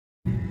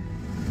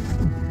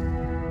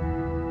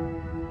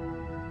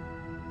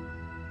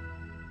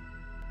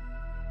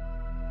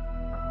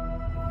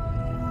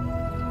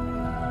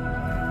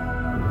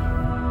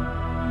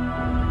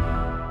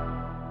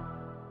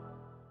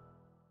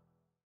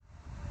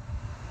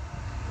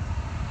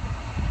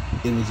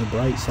It was a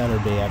bright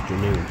Saturday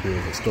afternoon here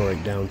in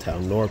historic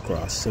downtown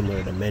Norcross,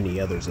 similar to many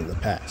others in the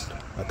past.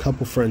 A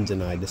couple friends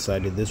and I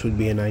decided this would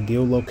be an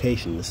ideal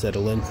location to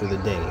settle in for the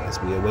day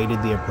as we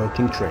awaited the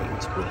approaching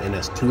trains, with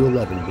NS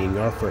 211 being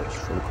our first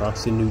from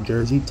Croxton, New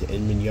Jersey to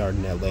Inman Yard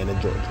in Atlanta,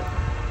 Georgia.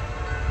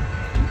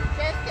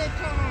 Just in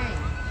time.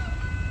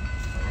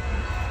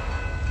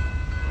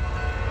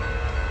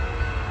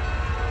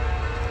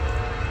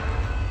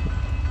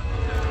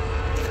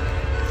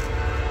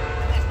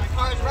 My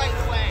car's right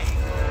in the way.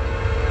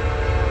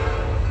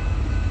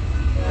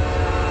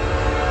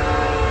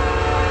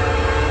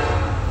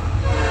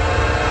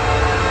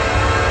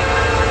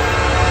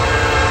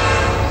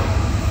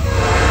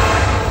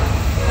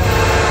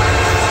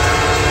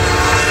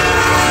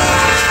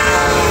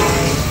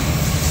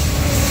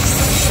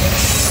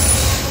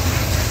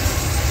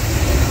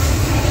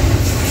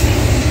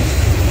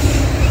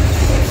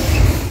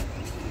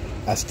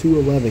 As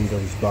 211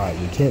 goes by,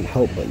 we can't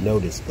help but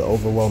notice the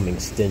overwhelming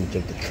stench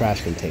of the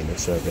trash container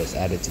service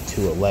added to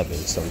 211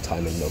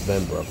 sometime in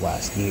November of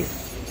last year,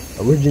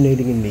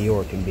 originating in New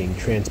York and being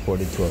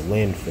transported to a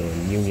landfill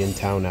in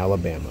Uniontown,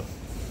 Alabama.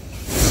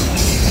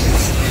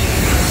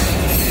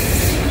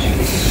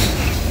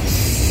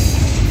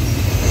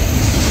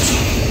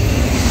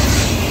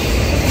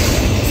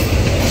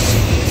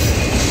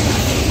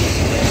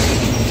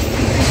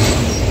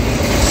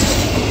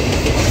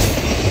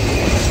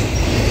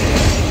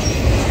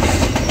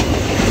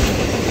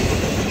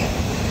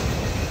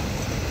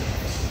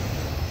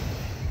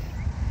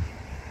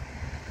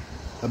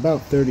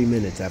 About 30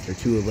 minutes after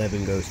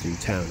 211 goes through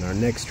town, our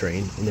next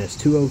train, NS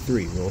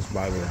 203, rolls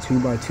by with a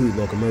 2x2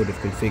 locomotive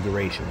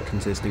configuration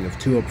consisting of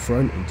 2 up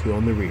front and 2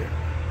 on the rear.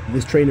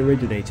 This train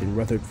originates in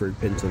Rutherford,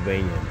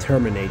 Pennsylvania and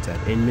terminates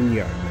at Inman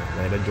Yard in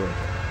Atlanta,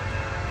 Georgia.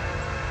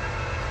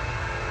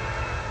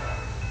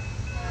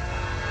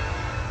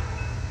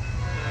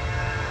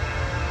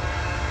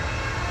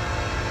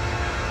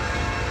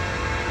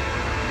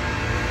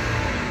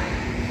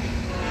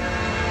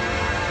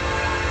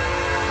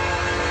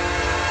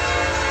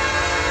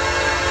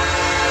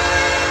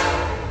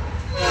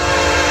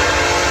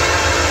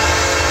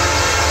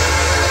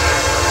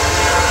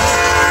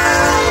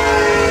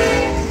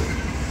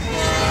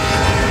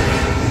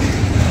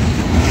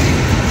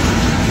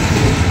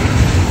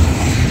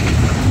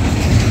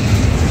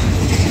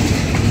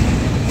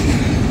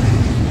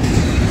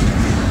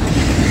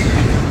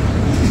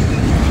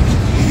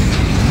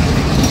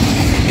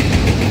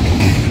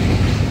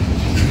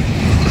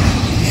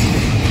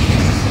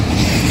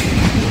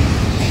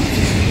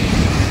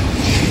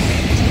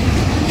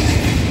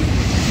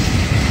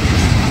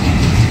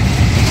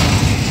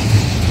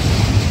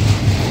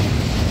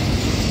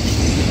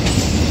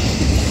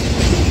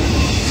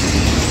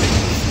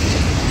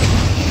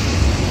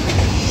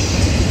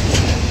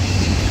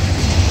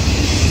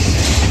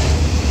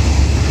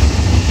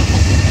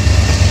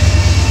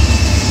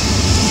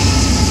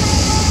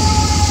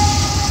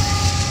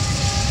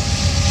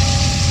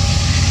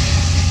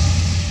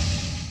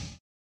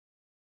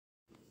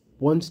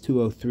 Once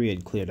 203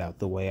 had cleared out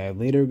the way, I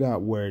later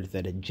got word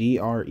that a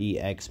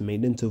GREX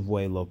maintenance of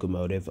way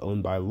locomotive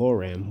owned by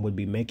Loram would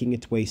be making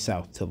its way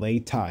south to lay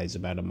ties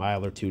about a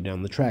mile or two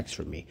down the tracks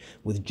from me,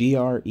 with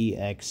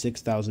GREX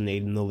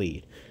 6008 in the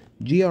lead.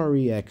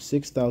 GREX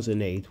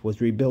 6008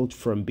 was rebuilt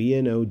from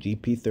B&O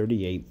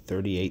GP38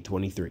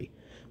 3823,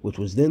 which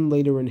was then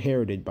later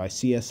inherited by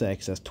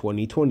CSX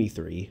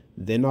S2023,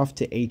 then off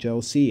to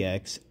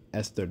HLCX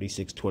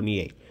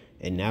S3628,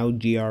 and now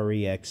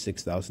GREX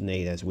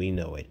 6008 as we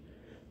know it.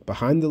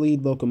 Behind the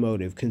lead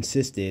locomotive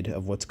consisted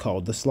of what's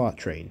called the slot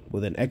train,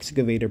 with an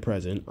excavator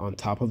present on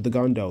top of the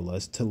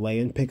gondolas to lay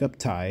and pick up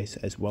ties,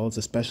 as well as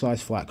a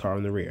specialized flat car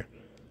on the rear.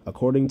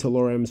 According to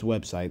Loram's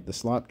website, the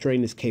slot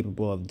train is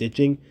capable of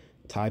ditching,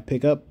 tie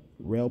pickup,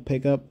 rail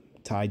pickup,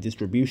 tie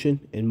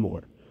distribution, and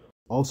more.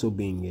 Also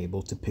being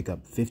able to pick up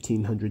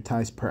 1,500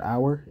 ties per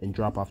hour and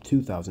drop off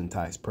 2,000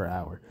 ties per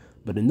hour.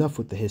 But enough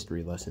with the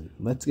history lesson.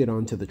 Let's get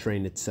on to the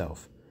train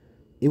itself.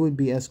 It would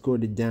be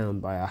escorted down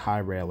by a high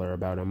railer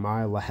about a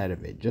mile ahead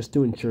of it, just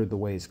to ensure the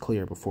way is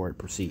clear before it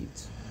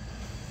proceeds.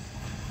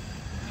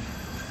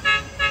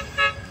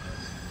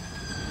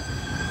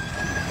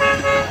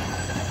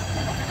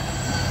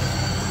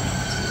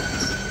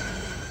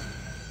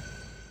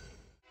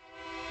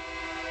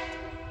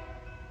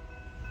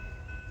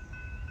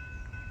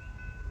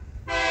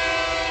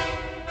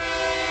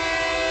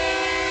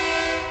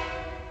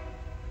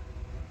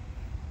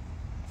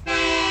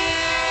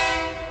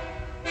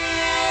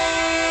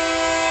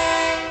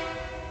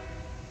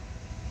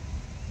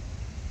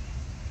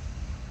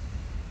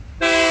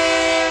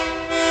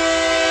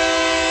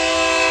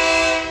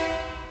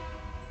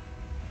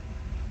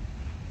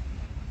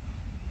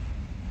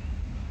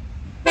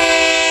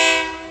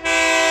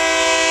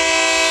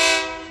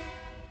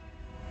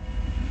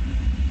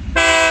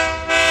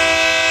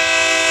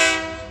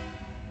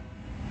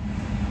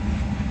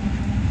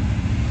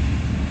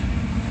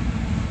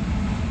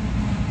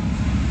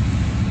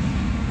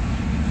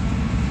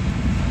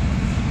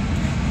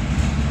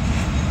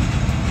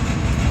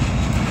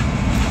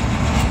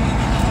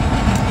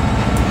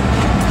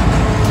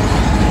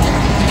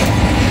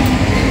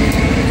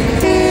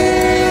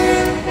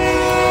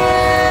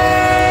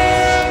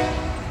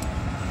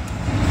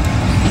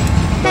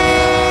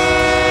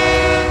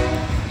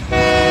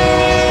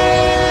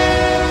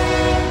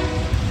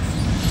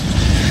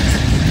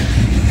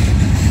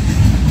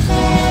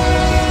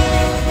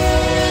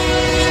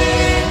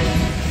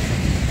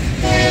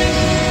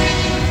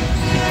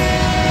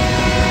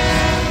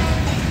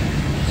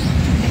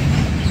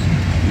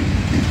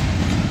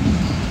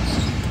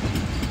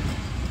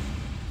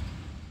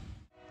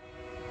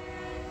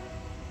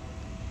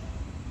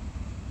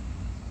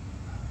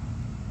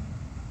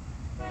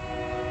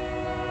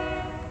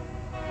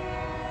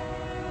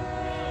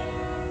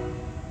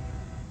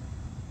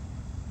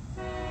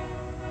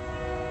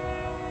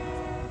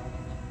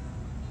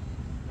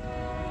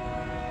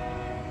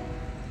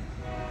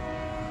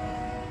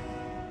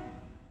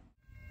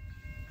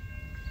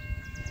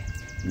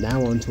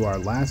 Now on to our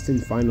last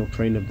and final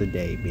train of the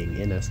day, being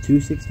NS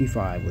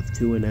 265 with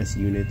 2 NS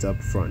units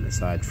up front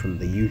aside from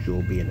the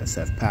usual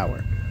BNSF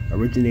power,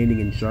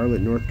 originating in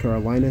Charlotte, North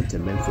Carolina to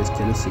Memphis,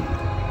 Tennessee.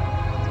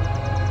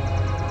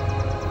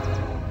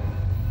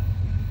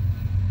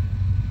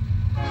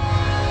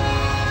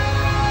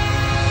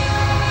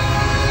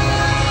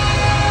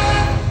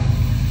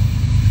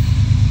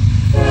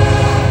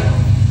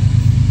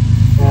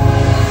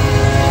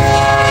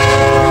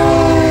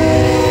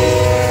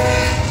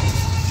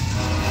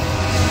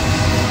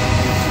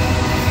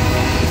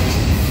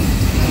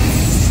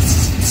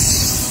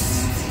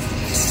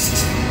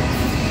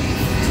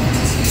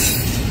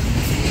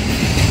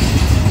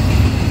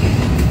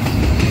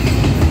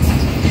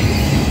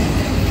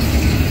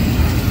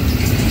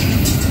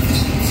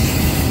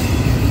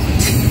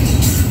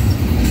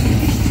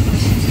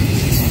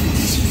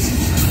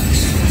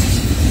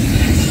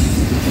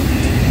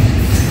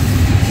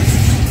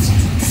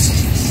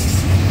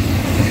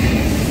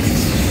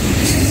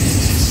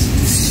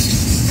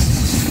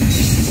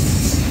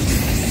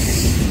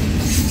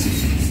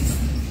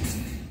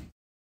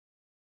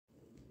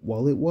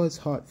 While it was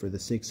hot for the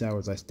 6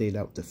 hours I stayed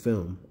out to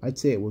film, I'd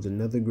say it was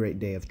another great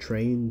day of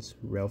trains,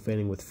 rail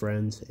fanning with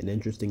friends, and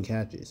interesting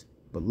catches.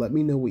 But let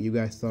me know what you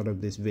guys thought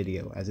of this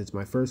video, as it's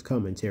my first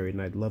commentary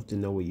and I'd love to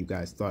know what you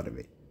guys thought of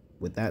it.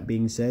 With that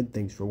being said,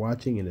 thanks for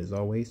watching, and as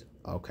always,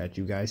 I'll catch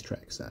you guys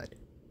trackside.